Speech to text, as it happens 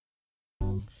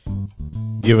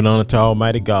Giving honor to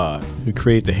Almighty God, who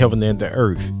created the heaven and the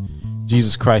earth.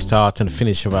 Jesus Christ, the author and the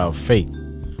finisher of our faith.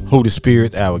 Holy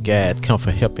Spirit, our guide,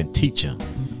 comfort, help, and teacher.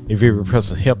 A very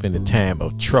present help in the time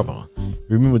of trouble.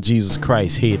 Remember Jesus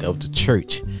Christ, head of the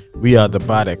church. We are the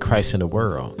body of Christ in the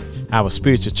world. Our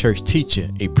spiritual church teacher,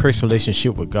 a personal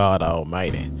relationship with God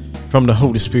Almighty. From the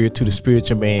Holy Spirit to the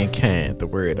spiritual mankind, the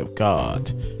Word of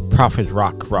God. Prophet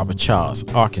Rock Robert Charles,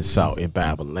 Arkansas in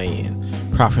Bible land.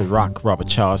 Prophet Rock Robert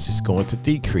Charles is going to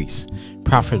decrease.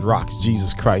 Prophet Rock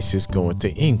Jesus Christ is going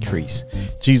to increase.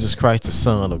 Jesus Christ, the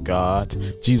Son of God.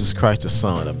 Jesus Christ, the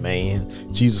Son of Man.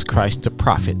 Jesus Christ, the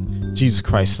Prophet. Jesus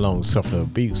Christ, long-suffering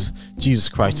abuse. Jesus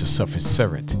Christ, the suffering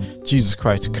servant. Jesus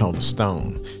Christ, the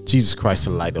cornerstone. Jesus Christ,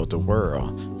 the light of the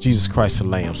world. Jesus Christ, the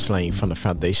Lamb slain from the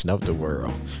foundation of the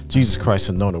world. Jesus Christ,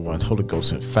 the anointed one, Holy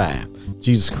Ghost and fire.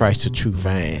 Jesus Christ, the true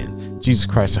vine. Jesus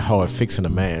Christ, the heart fixing the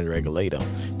mind regulator.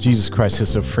 Jesus Christ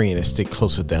is a friend and stick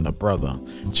closer than a brother.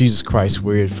 Jesus Christ,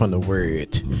 word from the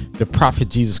word. The prophet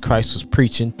Jesus Christ was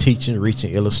preaching, teaching,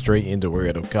 reaching, illustrating the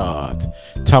word of God,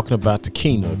 talking about the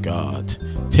kingdom of God,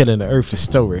 telling the earthly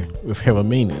story with heaven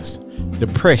meanings.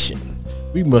 Depression.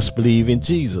 We must believe in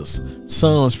Jesus.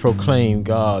 Psalms proclaim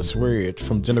God's word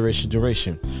from generation to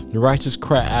generation. The righteous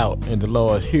cry out, and the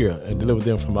Lord hear and deliver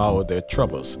them from all their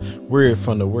troubles. Word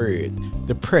from the word.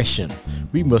 Depression.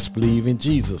 We must believe in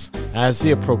Jesus.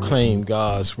 Isaiah proclaimed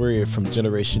God's word from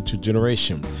generation to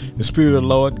generation. The Spirit of the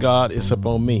Lord God is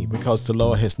upon me, because the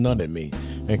Lord has anointed me,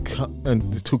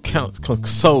 and to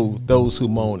console those who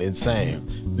mourn in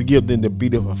Zion, to give them the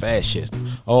beauty of ashes,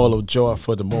 all of joy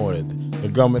for the morning, the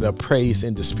garment of praise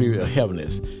in the spirit of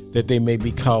heaviness, that they may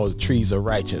be called trees of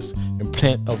righteousness, and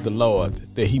plant of the Lord,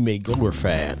 that he may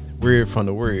glorify. Word from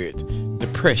the word.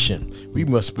 Depression. We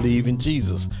must believe in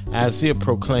Jesus. Isaiah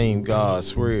proclaimed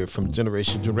God's word from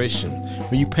generation to generation.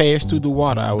 When you pass through the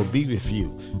water, I will be with you.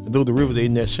 And though the river they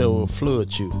never shall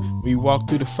flood you. When you walk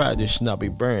through the fire, they shall not be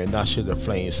burned, nor shall the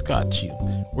flames scorch you.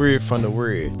 Word from the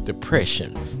word.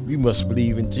 Depression. We must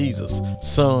believe in Jesus.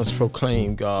 Psalms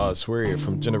proclaim God's word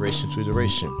from generation to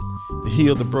generation. To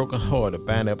heal the broken heart, to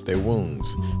bind up their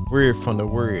wounds. Word from the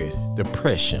word.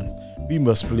 Depression. We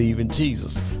must believe in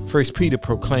Jesus. First Peter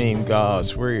proclaimed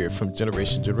God's word from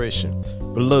generation to generation.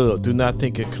 Beloved, do not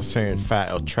think it concerns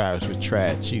fire or trials which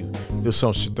tried you, though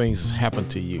some things has happened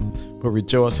to you, but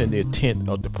rejoice in the intent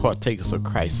of the partakers of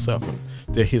Christ's suffering,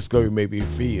 that his glory may be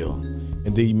revealed,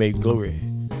 and that you may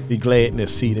be glad in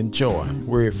exceeding joy.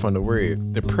 Word from the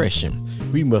word. Depression.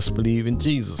 We must believe in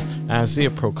Jesus.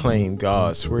 Isaiah proclaimed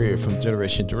God's word from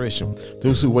generation to generation.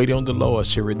 Those who wait on the Lord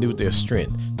shall renew their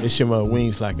strength. They shall mount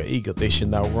wings like an eagle. They shall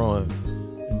not run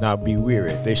and not be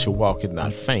weary. They shall walk and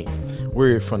not faint.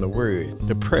 Word from the word.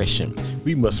 Depression.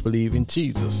 We must believe in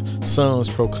Jesus. Psalms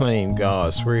proclaim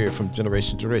God's word from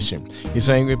generation to generation. His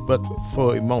anger but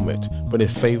for a moment, but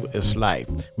his favor is light.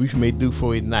 We may do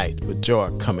for a night, but joy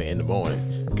coming in the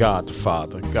morning. God the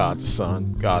Father, God the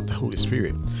Son, God the Holy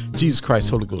Spirit. Jesus Christ,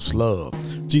 Holy Ghost love.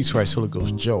 Jesus Christ, Holy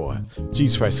Ghost joy.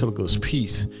 Jesus Christ, Holy Ghost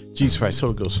peace. Jesus Christ,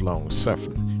 Holy Ghost long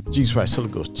suffering. Jesus Christ, Holy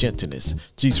Ghost gentleness.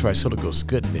 Jesus Christ, Holy Ghost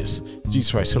goodness.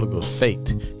 Jesus Christ, Holy Ghost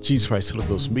faith. Jesus Christ, Holy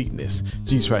Ghost meekness.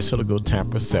 Jesus Christ, Holy Ghost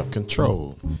temper,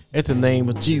 self-control. At the name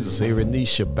of Jesus, every knee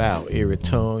shall bow, every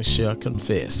tongue shall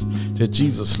confess that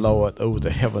Jesus Lord over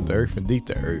the heaven, the earth, and beneath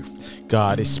the earth.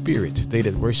 God is spirit. They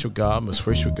that worship God must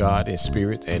worship God in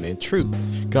spirit and in truth.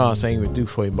 God's anger do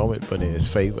for a moment, but in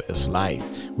his favor is life.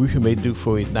 We may do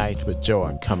for a night, but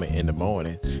joy coming in the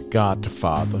morning. God the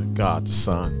Father, God the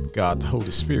Son, God the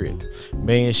Holy Spirit.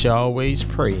 Man shall always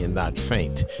pray and not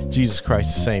faint. Jesus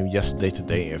Christ the same yesterday,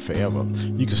 today, and forever.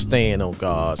 You can stand on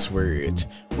God's word.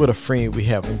 What a friend we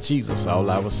have in Jesus, all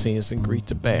our sins and grief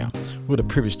to bear. What a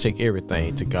privilege to take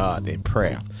everything to God in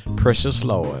prayer. Precious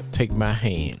Lord, take my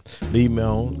hand. Lead me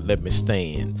on, let me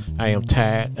stand. I am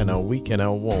tired and I'm weak and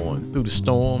I'm worn. Through the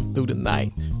storm, through the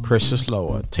night. Precious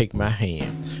Lord, take my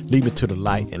hand. Lead me to the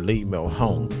light and lead me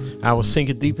home. I was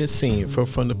sinking deep in sin, far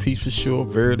from the peaceful shore,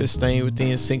 verily staying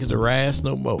within, sinking to rise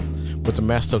no more. But the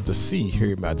master of the sea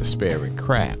heard my despairing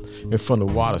cry, and from the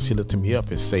waters he lifted me up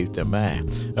and saved them I.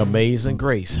 Amazing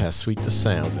grace, how sweet the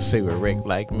sound to save a wreck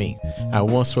like me. I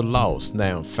once was lost,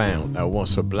 now I'm found. I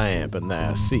once was blind, but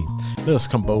now I see. Let us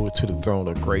come boldly to the throne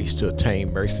of grace to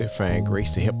attain mercy, find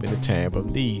grace to help in the time of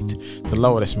need. The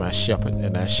Lord is my shepherd,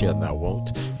 and I shall not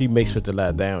want. He makes me to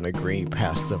lie down in green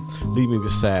pasture. Lead me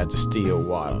beside the still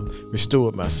water.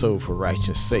 Restore my soul for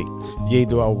righteousness' sake. Yea,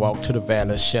 though I walk to the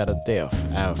valley of shadow of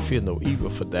death, I will fear no evil,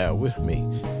 for thou art with me.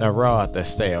 Thy rod, thy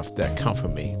staff, thou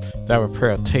comfort me. Thou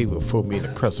prepare a table for me in the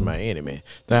presence of my enemy.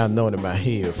 Thou anointed my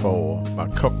head with oil, my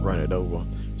cup runneth over.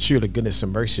 Surely goodness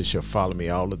and mercy shall follow me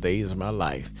all the days of my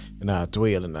life, and I'll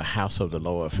dwell in the house of the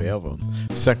Lord forever.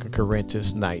 2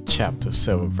 Corinthians 9, chapter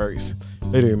 7, verse.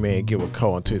 Let every man give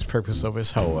according to his purpose of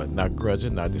his heart, not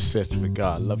grudging, not deceptive, but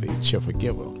God loving and cheerful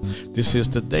giver. This is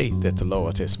the day that the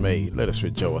Lord has made. Let us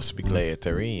rejoice and be glad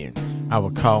therein. I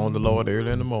will call on the Lord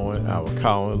early in the morning. I will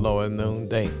call on the Lord in the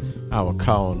noonday. I will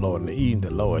call on the Lord in the evening.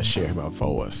 The Lord shall hear my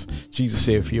voice. Jesus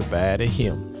said, if you abide in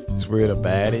him, his word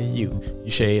abide in you.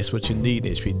 You shall ask what you need,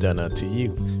 and it shall be done unto you.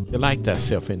 Delight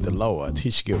thyself in the Lord.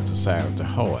 He shall give a desire of the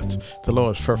heart. The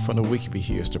Lord is far from the wicked, but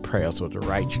hears the prayers of the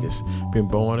righteous. Been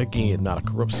born again, not a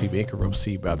corrupt seed, but incorrupt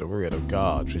seed by the word of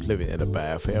God, which is living and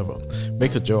abide forever.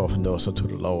 Make a joyful noise unto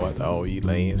the Lord, all ye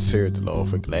lands. Serve the Lord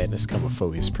for gladness. Come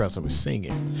before his presence with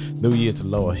singing. Know ye the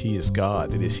Lord, he is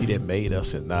God. It is he that made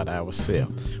us, and not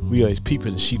ourselves. We are his people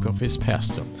and sheep of his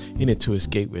pasture. Enter into his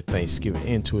gate with thanksgiving,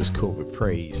 into his court with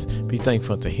praise. Be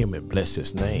thankful unto him and bless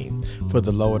his name. For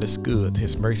the Lord is good,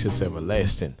 his mercy is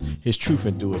everlasting, his truth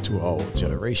endureth to all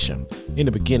generation. In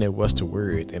the beginning was the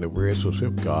Word, and the Word was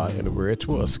with God, and the Word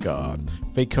was God.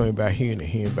 Faith coming by hearing, and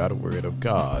hearing by the word of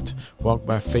God. Walk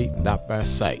by faith, not by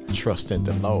sight. Trust in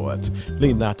the Lord.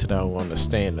 Lean not to thy own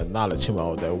understanding. Acknowledge him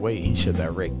all thy way. He shall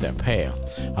direct thy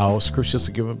path. All scriptures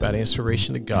are given by the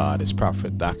inspiration of God. It's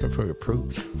prophet, doctrine, for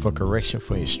reproof, for correction,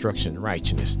 for instruction, in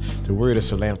righteousness. The word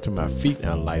is a lamp to my feet and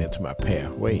a light unto my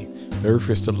pathway. The earth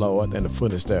is the Lord, and the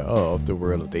fullness thereof, the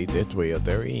world of they that dwell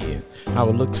therein. I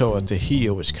will look toward the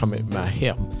hill which cometh my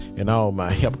help, and all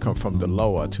my help come from the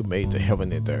Lord, who made the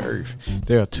heaven and the earth.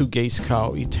 There are two gates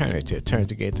called eternity. Turn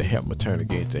again to heaven, turn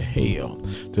again to hell.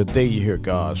 The day you hear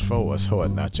God's voice,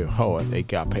 hold not your heart,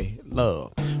 agape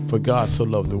love. For God so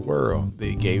loved the world that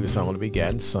he gave his only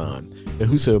begotten Son, that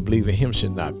whosoever believe in him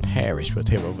should not perish, but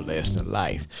have everlasting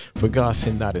life. For God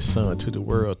sent not his Son to the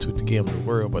world to give him the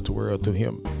world, but the world through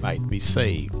him might be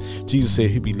saved. Jesus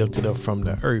said he'd be lifted up from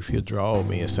the earth, he'll draw all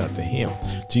men unto him.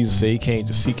 Jesus said he came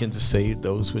to seek and to save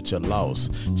those which are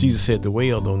lost. Jesus said the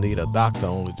well don't need a doctor,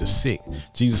 only the sick.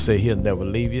 Jesus said he'll never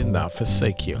leave you, not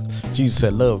forsake you. Jesus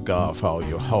said love God for all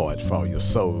your heart, for all your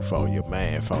soul, for all your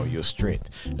mind, for all your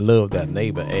strength. And love thy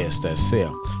neighbor as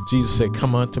thyself. Jesus said,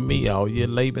 come unto me, all ye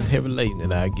labor and heavy laden,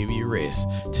 and I'll give you rest.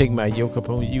 Take my yoke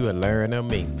upon you and learn of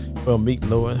me. For meek,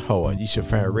 low, and hard, you shall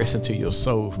find rest unto your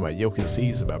soul. For my yoke is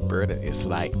easy, my burden is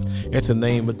light. At the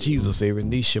name of Jesus, every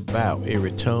knee shall bow,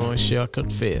 every tongue shall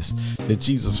confess that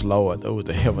Jesus Lord over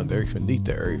the heaven, the earth, beneath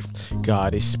the earth.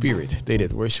 God is spirit. They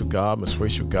that worship God must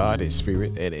worship God in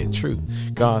spirit and in truth.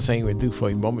 God's aim may do for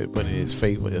a moment, but in his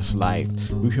favor is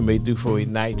life. We may do for a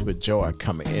night, but joy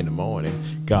coming in the morning.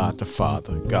 God the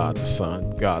Father, God the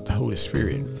Son, God the Holy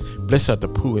Spirit. Blessed are the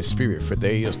poor in spirit, for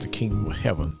theirs is the kingdom of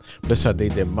heaven. Blessed are they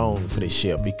that mourn, for they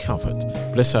shall be comforted.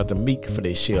 Blessed are the meek, for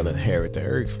they shall inherit the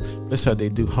earth. Blessed are they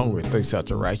do hunger and thirst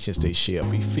after righteousness, they shall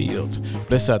be filled.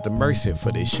 Blessed are the mercy,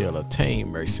 for they shall attain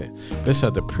mercy. Blessed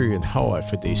are the pure in heart,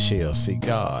 for they shall see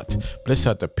God. Blessed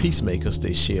are the peacemakers,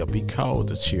 they shall be called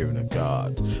the children of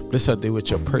God. Blessed are they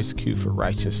which are persecuted for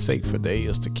righteousness' sake, for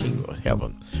theirs is the kingdom of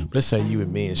heaven. Blessed are you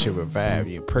when men shall revive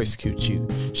you and persecute you,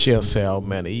 shall say all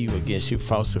manner of evil against you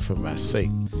falsely for my sake.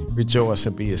 Rejoice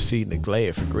and be exceedingly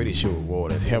glad, for great is your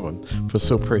reward in heaven. For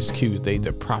so persecuted they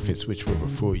the prophets which were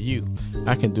before you.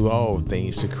 I can do all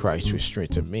things to Christ which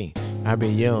strengthen me. I've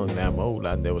been young, now I'm old.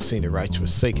 I've never seen the righteous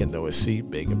forsaken, nor a seed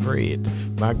begging bread.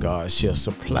 My God shall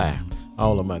supply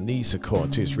all of my needs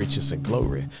according to his riches and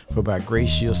glory. For by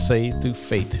grace you're saved through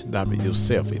faith, not of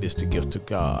yourself. It is the gift of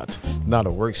God, not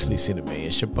of works, lest any man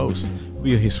should boast.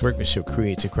 We are his workmanship,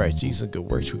 created in Christ Jesus. Good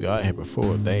works which God had before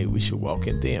ordained, we should walk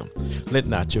in them. Let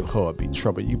not your heart be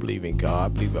troubled. You believe in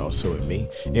God, believe also in me.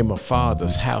 In my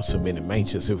Father's house are many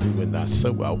mansions. If we were not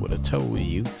so, I would have told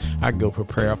you. I go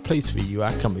prepare a place for you.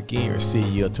 I come again, receive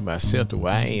you unto myself, to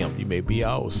where I am, you may be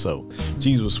also.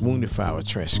 Jesus was wounded for our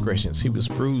transgressions. He was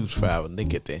bruised for our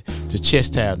iniquity. The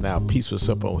chastisement now peace was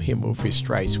upon him. With his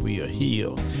stripes we are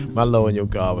healed. My Lord and your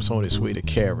God was on his way to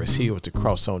Calvary's hill with the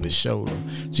cross on his shoulder.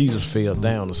 Jesus fell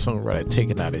down, the songwriter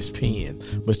taking out his pen.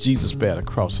 Must Jesus bear the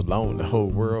cross alone, the whole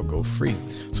world go free?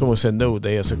 Someone said, no,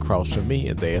 there's a cross for me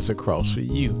and there's a cross for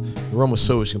you. The Roman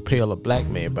soldiers compelled a black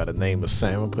man by the name of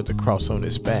Simon, put the cross on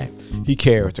his back. He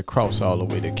carried the cross all the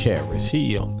way to Calvary's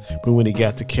hill. But when he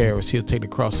got to Calvary's hill, take the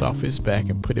cross off his back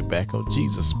and put it back on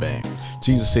Jesus' back.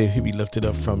 Jesus said he'd be lifted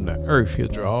up from the earth, he'll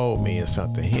draw all men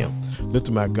unto him.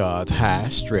 Lifted my God high,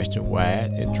 stretched him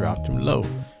wide, and dropped him low.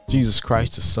 Jesus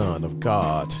Christ, the Son of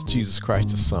God. Jesus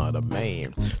Christ, the Son of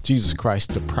Man. Jesus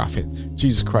Christ, the prophet.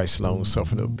 Jesus Christ, long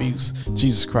suffering abuse.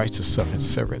 Jesus Christ, the suffering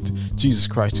servant. Jesus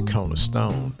Christ, the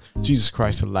cornerstone. Jesus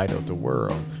Christ, the light of the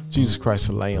world. Jesus Christ,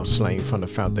 the Lamb slain from the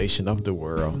foundation of the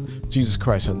world. Jesus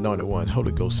Christ, anointed one,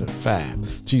 Holy Ghost and fire.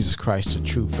 Jesus Christ, the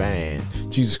true vine.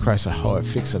 Jesus Christ, a hard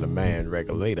fixer, the man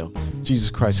regulator. Jesus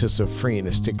Christ is a friend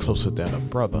and stick closer than a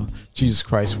brother. Jesus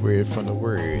Christ, word from the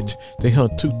word. They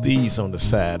hung two thieves on the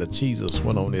side of Jesus,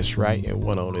 one on his right and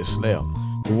one on his left.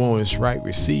 The one on his right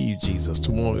received Jesus.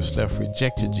 The one on his left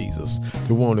rejected Jesus.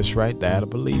 The one on his right died a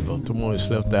believer. The one on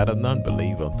his left died a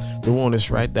non-believer. The one on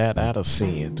his right died out of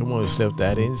sin. The one on his left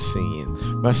died in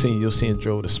sin. My sin, your sin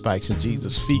drove the spikes in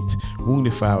Jesus' feet,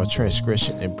 wounded for our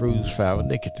transgression and bruised for our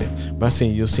iniquity. My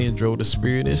sin, your sin drove the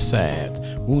spirit inside,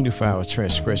 wounded for our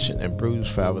transgression and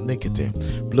bruised for our iniquity.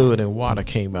 Blood and water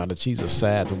came out of Jesus'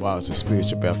 side. The water is the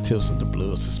spiritual baptism. The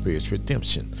blood is the spiritual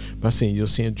redemption. My sin, your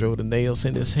sin drove the nails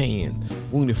in his hand,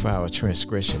 wounded for our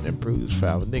transgression and bruised for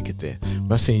our iniquity.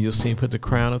 My sin, your sin put the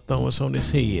crown of thorns on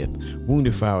his head,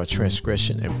 wounded for our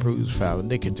transgression and bruised for our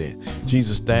iniquity.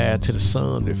 Jesus died till the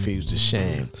sun refused to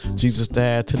shine. Jesus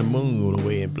died till the moon went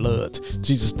away in blood.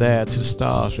 Jesus died till the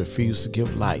stars refused to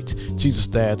give light. Jesus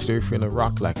died till the earth in a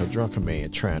rock like a drunken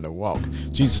man trying to walk.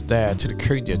 Jesus died till the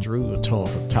curtain of Jerusalem torn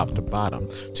from top to bottom.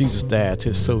 Jesus died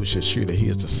till the soul should surely he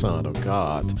is the Son of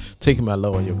God. Taking my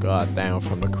Lord your God down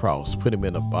from the cross, put him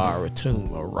in a bar or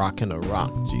tomb, a rock in a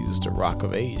rock. Jesus, the rock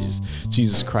of ages.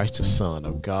 Jesus Christ, the Son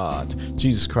of God.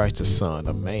 Jesus Christ, the Son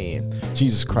of Man.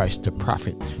 Jesus Christ, the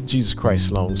prophet. Jesus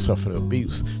Christ, long suffering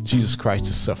abuse. Jesus Christ,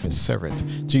 the suffering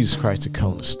servant. Jesus Christ, the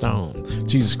cornerstone.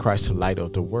 Jesus Christ, the light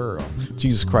of the world.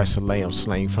 Jesus Christ, the Lamb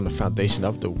slain from the foundation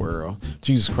of the world.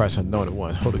 Jesus Christ, anointed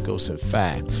one, Holy Ghost and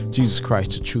fire. Jesus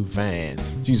Christ, the true vine.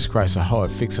 Jesus Christ, a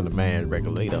hard fixing, the man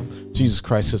regulator. Jesus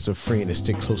Christ is a friend that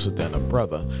stick closer than a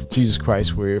brother. Jesus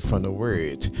Christ, word from the word.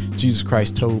 Jesus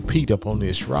Christ told Peter upon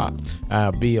this rock,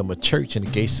 I'll build my church and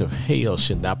the gates of hell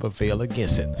should not prevail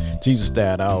against it. Jesus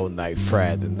died all night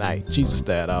Friday night. Jesus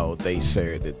died all day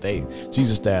Saturday day.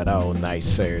 Jesus died all night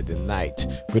Saturday night.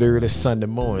 But early Sunday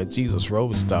morning, Jesus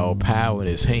rose with all power in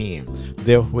his hand.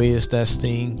 Death, where is thy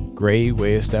sting? Grave,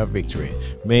 where is thy victory?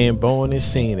 Man born in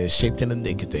sin and shaped in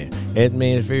iniquity. That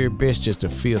man's very best just a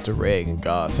filthy rag in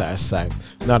God's eyesight.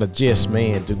 Not a just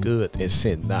man do good and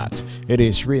sin not. It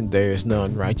is written, there is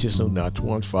none righteous, no not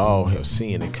one, for all have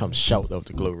sinned and come short of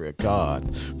the glory of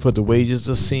God. For the wages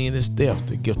of sin is death,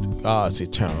 the gift of God is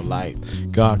eternal life.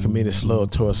 God commended his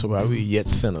love toward us, so while we yet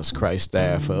sinners, Christ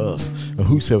died for us. And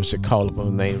whosoever shall call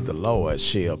upon the name of the Lord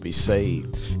shall be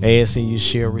saved. Asking you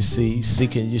shall receive,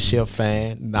 seeking you shall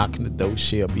find, knocking the door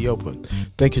shall be open.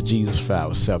 Thank you, Jesus, for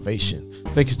our salvation.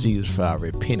 Thank you, Jesus, for our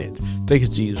repentance. Thank you,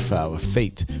 Jesus, for our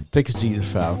faith. Thank you,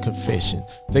 Jesus, for our confession.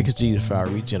 Thank you, Jesus, for our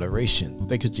regeneration.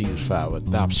 Thank you, Jesus, for our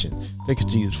adoption. Thank you,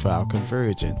 Jesus, for our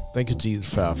conversion. Thank you,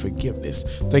 Jesus, for our forgiveness.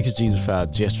 Thank you, Jesus, for our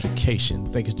justification.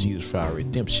 Thank you, Jesus, for our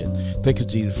redemption. Thank you,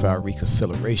 Jesus, for our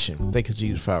reconciliation. Thank you,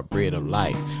 Jesus, for our bread of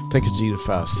life. Thank you, Jesus,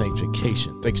 for our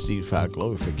sanctification. Thank you, Jesus, for our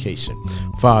glorification.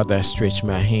 Father, I stretch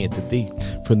my hand to thee,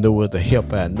 for no other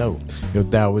help I know.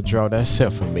 If thou withdraw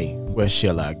thyself from me, where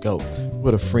shall I go?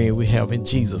 What a friend we have in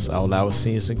Jesus, all our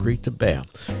sins and grief to bear.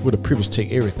 What a privilege to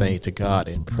take everything to God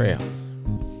in prayer.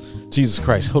 Jesus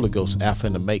Christ, Holy Ghost, Alpha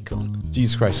and Omega.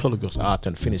 Jesus Christ, Holy Ghost, author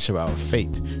and finisher of our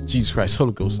faith. Jesus Christ,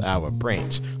 Holy Ghost, our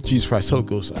branch. Jesus Christ, Holy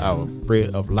Ghost, our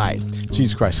bread of life.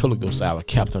 Jesus Christ, Holy Ghost, our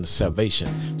captain of salvation.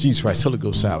 Jesus Christ, Holy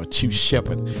Ghost, our chief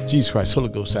shepherd. Jesus Christ, Holy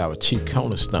Ghost, our chief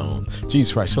cornerstone.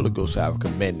 Jesus Christ, Holy Ghost, our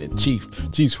commanding chief.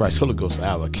 Jesus Christ, Holy Ghost,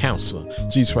 our counselor.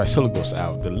 Jesus Christ, Holy Ghost,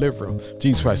 our deliverer.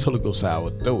 Jesus Christ, Holy Ghost, our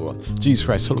door. Jesus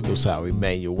Christ, Holy Ghost, our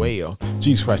Emmanuel.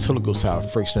 Jesus Christ, Holy Ghost, our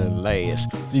first and last.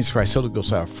 Jesus Christ, Holy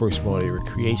Ghost, our firstborn of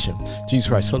creation. Jesus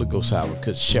Christ, Holy Ghost, our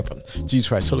good shepherd. Jesus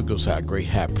Christ, Holy Ghost, our great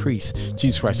high priest.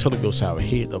 Jesus Christ, Holy Ghost, our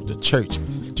head of the church.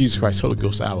 Jesus Christ, Holy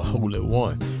Ghost, our holy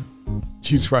one.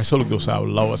 Jesus Christ, Holy Ghost, our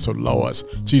lords of lords.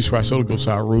 Jesus Christ, Holy Ghost,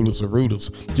 our rulers of rulers.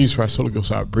 Jesus Christ, Holy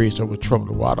Ghost, our bridge over troubled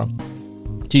water.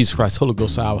 Jesus Christ, Holy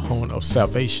Ghost, our horn of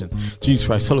salvation. Jesus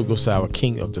Christ, Holy Ghost, our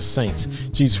King of the saints.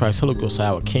 Jesus Christ, Holy Ghost,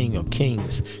 our King of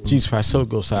kings. Jesus Christ, Holy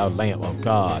Ghost, our Lamb of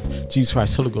God. Jesus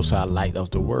Christ, Holy Ghost, our light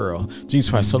of the world.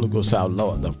 Jesus Christ, Holy Ghost, our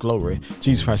Lord of glory.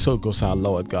 Jesus Christ, Holy Ghost, our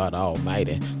Lord God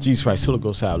Almighty. Jesus Christ, Holy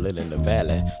Ghost, our lily in the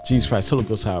valley. Jesus Christ, Holy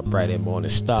Ghost, our bright and morning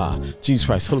star. Jesus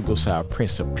Christ, Holy Ghost, our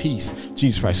Prince of Peace.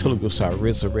 Jesus Christ, Holy Ghost, our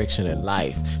resurrection and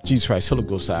life. Jesus Christ, Holy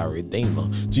Ghost, our Redeemer.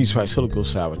 Jesus Christ, Holy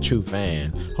Ghost, our true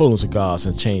vine. Hold on to God's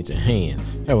unchanging hand.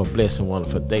 Have a blessed and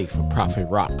wonderful day from Prophet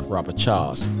Rock, Robert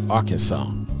Charles,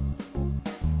 Arkansas.